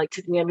kind of like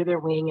took me under their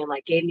wing and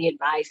like gave me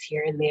advice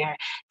here and there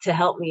to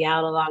help me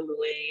out along the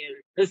way. And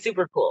it was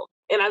super cool.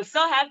 And I'm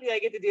so happy I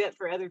get to do that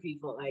for other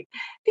people. Like,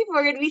 people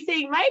are going to be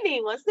saying my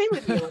name once they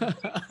would do it.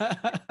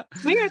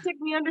 Tamyra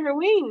took me under her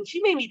wing.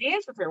 She made me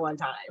dance with her one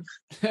time.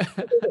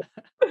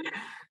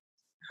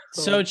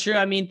 So true.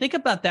 I mean, think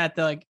about that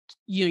though. Like,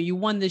 you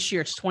won this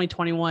year. It's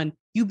 2021.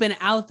 You've been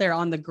out there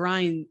on the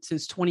grind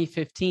since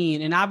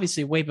 2015, and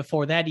obviously way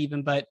before that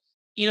even. But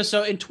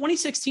so in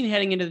 2016,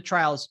 heading into the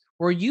trials,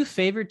 were you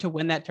favored to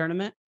win that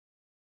tournament?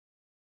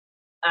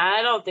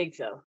 I don't think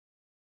so.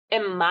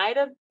 It might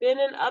have been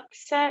an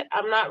upset.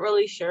 I'm not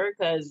really sure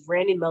because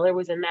Randy Miller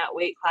was in that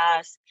weight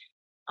class.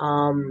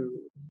 And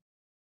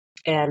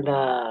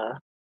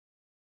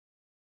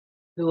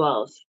who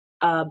else?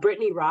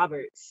 Brittany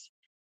Roberts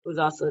was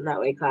also in that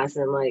weight class,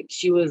 and like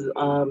she was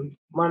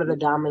one of the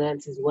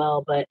dominants as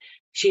well, but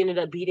she ended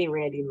up beating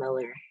Randy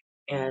Miller.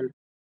 And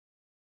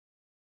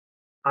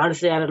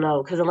honestly, I don't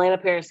know, because Elena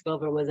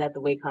Periscopa was at the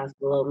weight class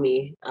below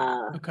me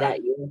that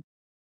year.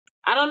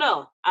 I don't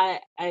know.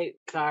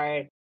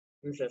 Sorry.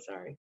 I'm so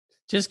sorry.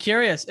 Just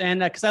curious. And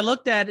because I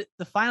looked at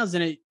the finals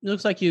and it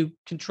looks like you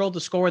controlled the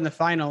score in the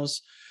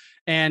finals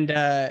and,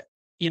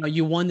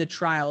 you won the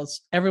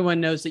trials.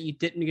 Everyone knows that you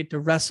didn't get to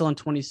wrestle in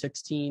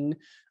 2016.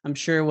 I'm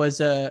sure it was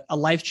a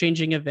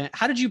life-changing event.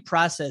 How did you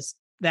process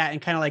that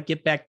and kind of like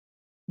get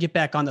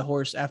back on the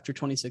horse after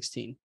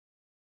 2016?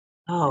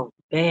 Oh,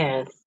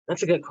 man.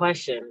 That's a good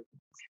question.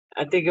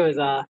 I think it was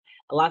a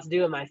lot to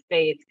do with my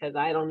faith because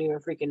I don't even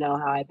freaking know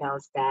how I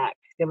bounced back.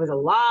 There was a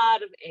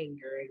lot of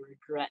anger and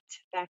regret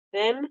back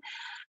then.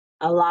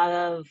 A lot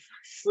of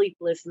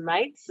sleepless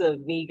nights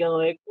of me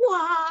going,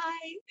 why?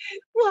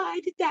 Why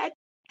did that?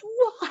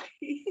 Why?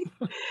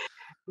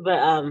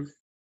 But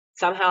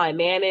somehow I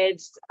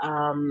managed.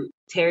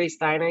 Terry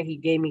Steiner, he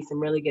gave me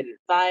some really good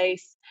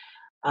advice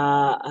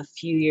a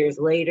few years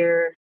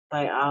later.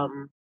 But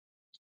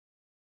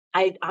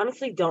I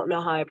honestly don't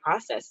know how I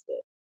processed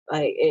it.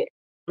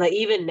 Like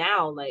even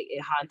now, like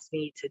it haunts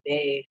me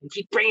today. I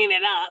keep bringing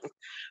it up,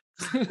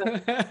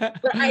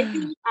 but I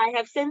think I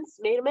have since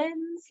made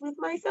amends with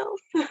myself.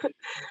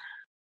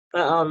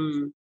 But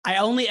I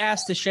only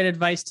asked to shed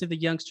advice to the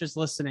youngsters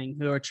listening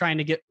who are trying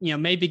to get,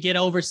 maybe get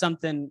over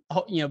something,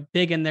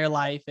 big in their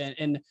life,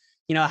 and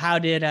how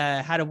did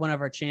one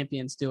of our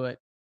champions do it?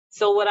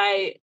 So what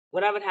I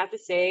would have to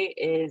say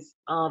is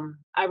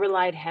I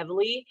relied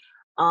heavily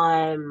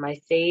on my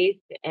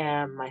faith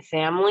and my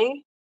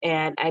family.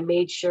 And I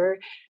made sure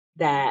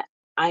that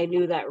I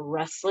knew that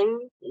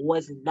wrestling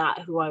was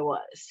not who I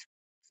was.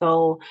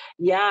 So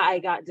yeah, I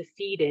got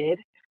defeated,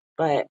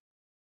 but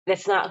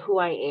that's not who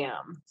I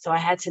am. So I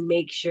had to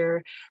make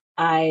sure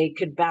I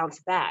could bounce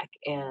back.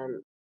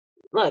 And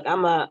look,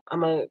 I'm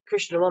a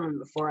Christian woman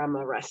before I'm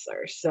a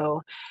wrestler.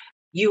 So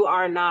you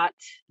are not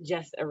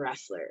just a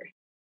wrestler.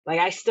 Like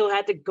I still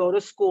had to go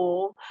to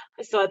school.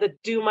 I still had to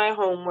do my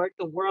homework.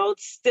 The world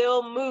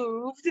still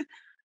moved.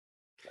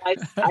 I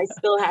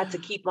still had to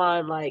keep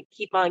on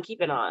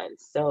keeping on.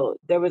 So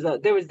there was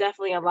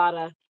definitely a lot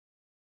of,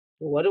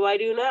 what do I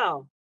do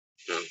now?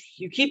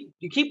 You keep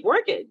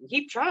working, you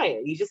keep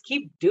trying, you just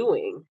keep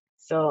doing.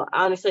 So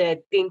honestly, I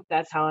think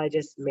that's how I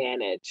just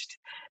managed,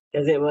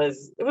 because it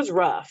was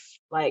rough.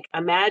 Like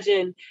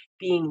imagine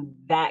being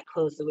that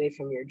close away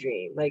from your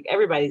dream. Like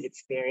everybody's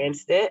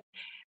experienced it,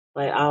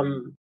 but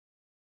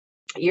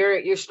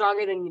you're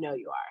stronger than you know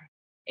you are.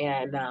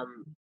 And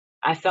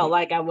I felt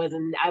like I was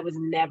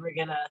never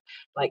gonna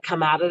like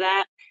come out of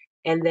that.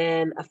 And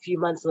then a few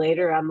months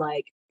later, I'm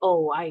like,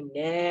 oh, I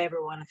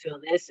never want to feel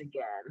this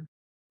again.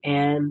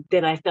 And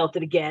then I felt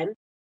it again.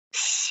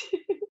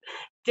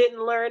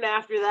 Didn't learn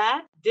after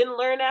that.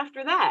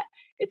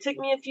 It took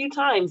me a few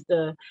times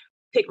to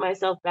pick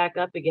myself back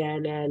up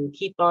again and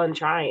keep on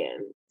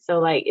trying. So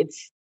like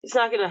it's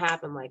not gonna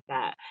happen like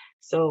that.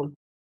 So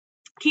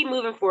keep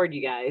moving forward,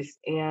 you guys.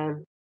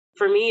 And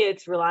for me,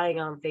 it's relying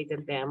on faith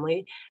and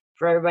family.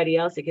 For everybody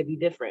else, it could be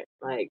different.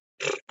 Like,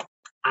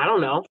 I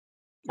don't know.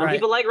 Some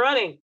people like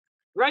running.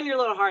 Run your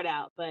little heart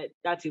out, but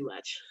not too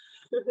much.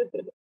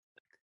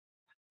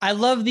 I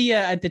love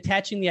the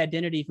detaching the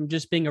identity from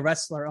just being a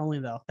wrestler only,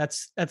 though.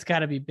 That's got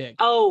to be big.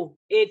 Oh,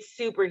 it's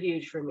super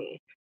huge for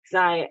me.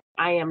 Because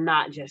I am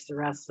not just a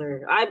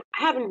wrestler. I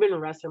haven't been a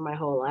wrestler my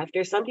whole life.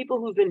 There's some people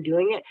who've been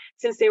doing it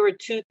since they were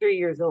 2-3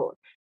 years old.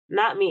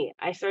 Not me.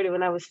 I started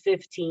when I was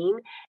 15.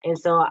 And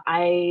so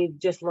I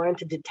just learned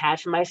to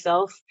detach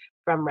myself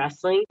from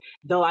wrestling,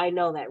 though I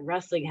know that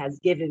wrestling has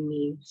given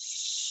me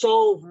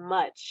so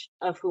much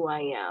of who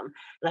I am.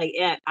 Like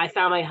I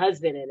found my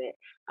husband in it.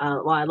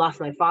 I lost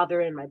my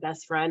father and my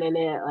best friend in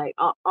it. Like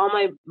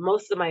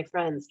most of my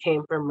friends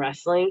came from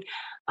wrestling.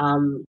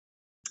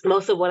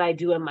 Most of what I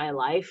do in my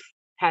life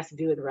has to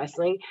do with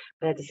wrestling.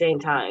 But at the same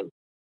time,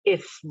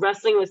 if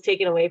wrestling was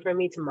taken away from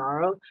me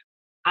tomorrow,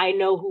 I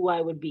know who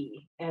I would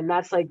be. And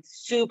that's like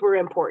super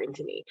important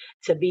to me,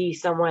 to be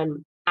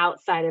someone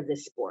outside of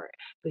this sport.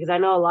 Because I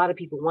know a lot of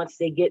people, once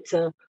they get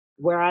to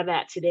where I'm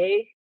at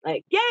today,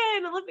 like, yay,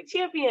 an Olympic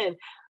champion.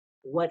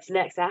 What's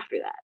next after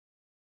that?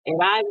 And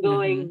I'm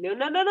going,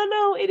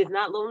 no. It is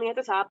not lonely at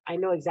the top. I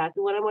know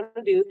exactly what I want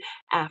to do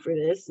after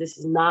this. This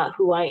is not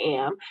who I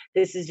am.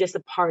 This is just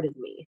a part of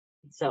me.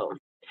 So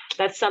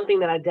that's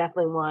something that I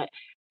definitely want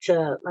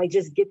to like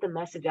just get the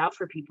message out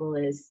for people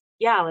is,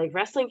 yeah, like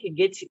wrestling can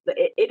get you.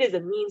 It is a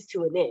means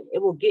to an end.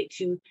 It will get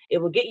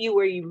you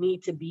where you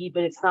need to be,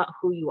 but it's not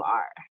who you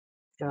are.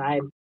 So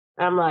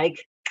I'm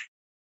like,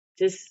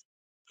 just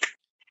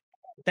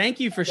thank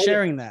you for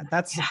sharing that.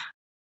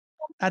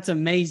 That's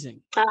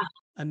amazing.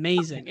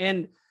 Amazing.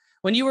 And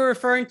When you were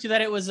referring to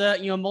that, it was a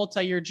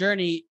multi-year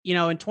journey. In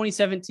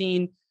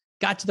 2017,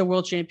 got to the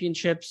World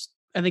Championships.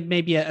 I think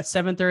maybe a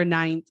 7th or a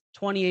 9th.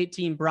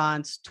 2018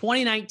 bronze.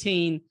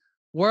 2019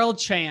 world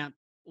champ.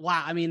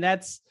 Wow, I mean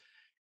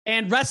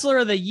and wrestler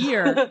of the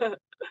year.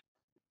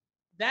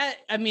 that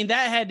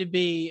had to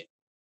be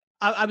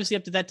obviously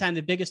up to that time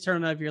the biggest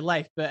tournament of your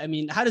life. But I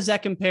mean, how does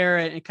that compare?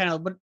 And kind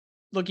of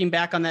looking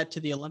back on that to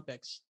the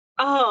Olympics?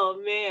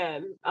 Oh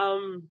man.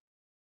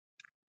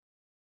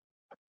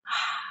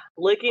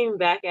 Looking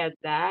back at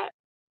that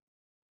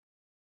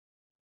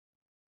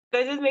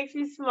just makes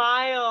me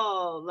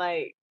smile.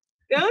 Like,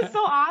 that was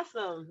so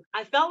awesome.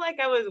 I felt like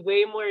I was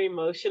way more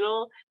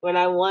emotional when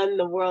I won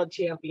the World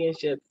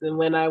Championships than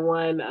when I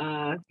won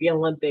the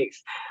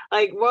Olympics.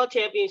 Like, World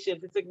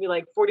Championships, it took me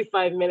like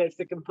 45 minutes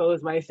to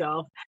compose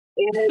myself.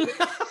 And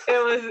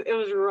it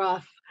was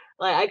rough.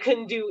 Like, I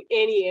couldn't do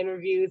any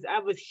interviews. I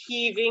was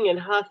heaving and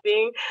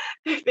huffing.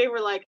 They were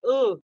like,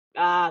 "Ooh,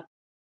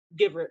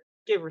 give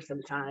her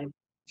some time.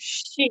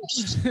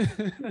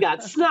 Sheesh,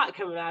 got snot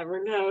coming out of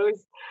her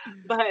nose."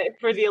 But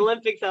for the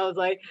Olympics, I was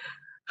like,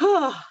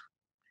 "Oh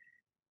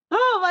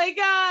my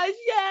gosh,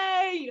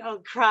 yay!"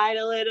 Cried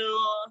a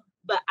little.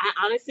 But I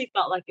honestly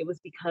felt like it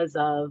was because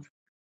of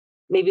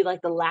maybe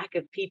like the lack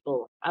of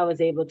people. I was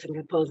able to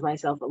compose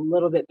myself a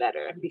little bit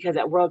better because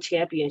at World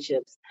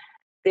Championships,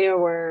 there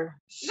were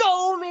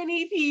so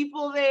many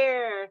people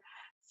there.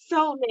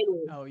 So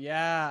many. Oh,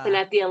 yeah. And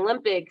at the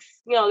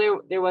Olympics,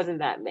 there wasn't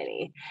that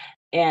many.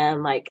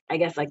 And like, I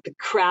guess like the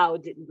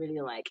crowd didn't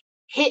really like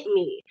hit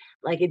me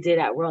like it did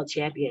at World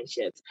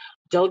Championships.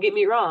 Don't get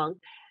me wrong.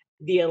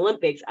 The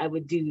Olympics, I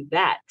would do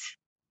that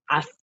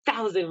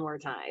 1,000 more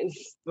times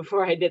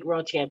before I did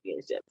World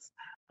Championships.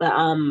 But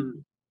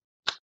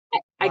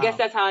I guess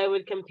that's how I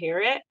would compare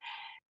it.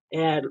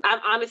 And I'm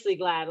honestly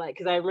glad, like,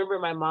 because I remember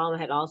my mom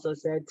had also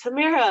said,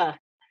 "Tamyra,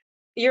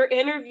 your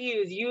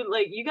interviews, you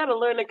got to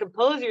learn to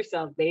compose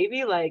yourself,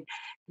 baby. Like,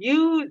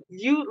 you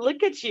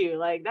look at you,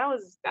 like that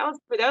was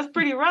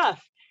pretty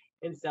rough."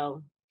 And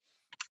so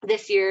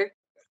this year,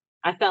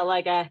 I felt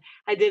like I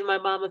did my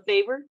mom a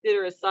favor, did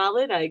her a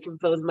solid. I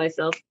composed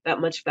myself that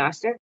much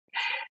faster.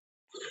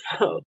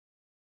 So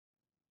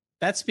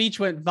that speech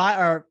went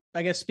viral.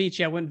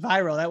 Went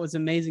viral. That was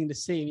amazing to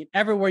see. I mean,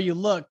 everywhere you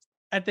looked,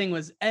 that thing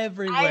was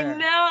everywhere. I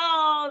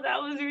know,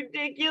 that was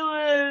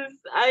ridiculous.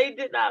 I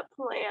did not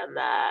plan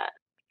that.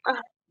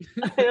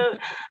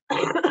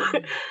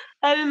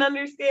 I didn't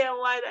understand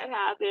why that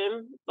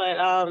happened, but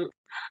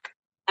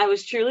I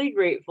was truly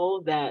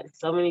grateful that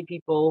so many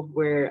people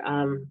were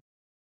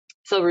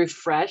so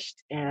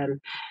refreshed and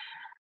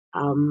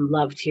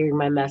loved hearing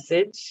my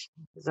message,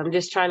 because I'm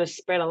just trying to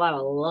spread a lot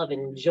of love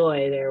and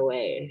joy their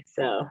way.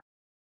 So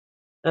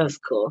that was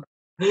cool.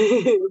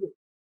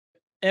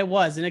 It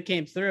was, and it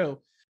came through.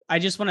 I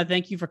just want to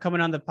thank you for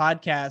coming on the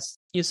podcast.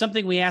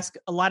 Something we ask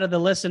a lot of the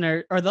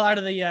listener or a lot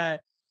of the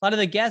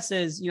guests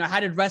is, how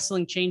did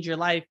wrestling change your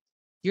life?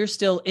 You're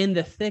still in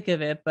the thick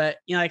of it, but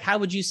like, how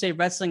would you say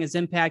wrestling has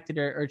impacted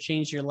or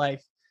changed your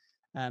life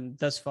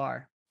thus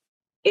far?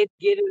 It's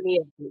given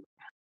me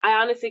I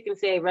honestly can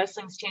say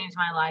wrestling's changed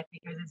my life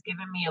because it's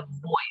given me a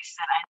voice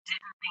that I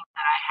didn't think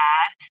that I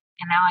had,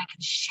 and now I can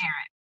share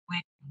it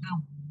with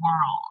the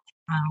world.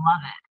 I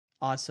love it.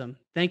 Awesome.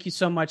 Thank you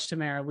so much,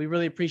 Tamyra. We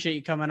really appreciate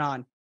you coming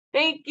on.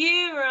 Thank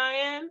you,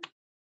 Ryan.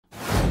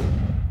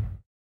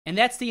 And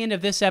that's the end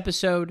of this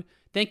episode.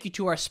 Thank you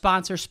to our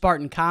sponsor,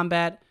 Spartan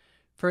Combat.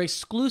 For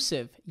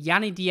exclusive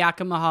Yianni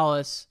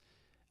Diakomihalis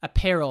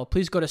apparel,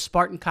 please go to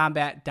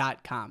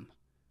SpartanCombat.com.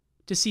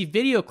 To see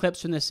video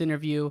clips from this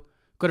interview,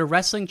 go to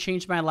Wrestling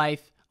Changed My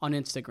Life on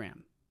Instagram.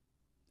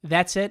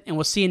 That's it, and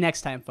we'll see you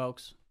next time,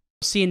 folks.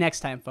 See you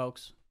next time,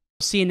 folks.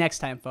 See you next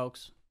time,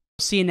 folks.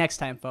 See you next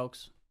time,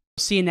 folks.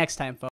 See you next time, folks.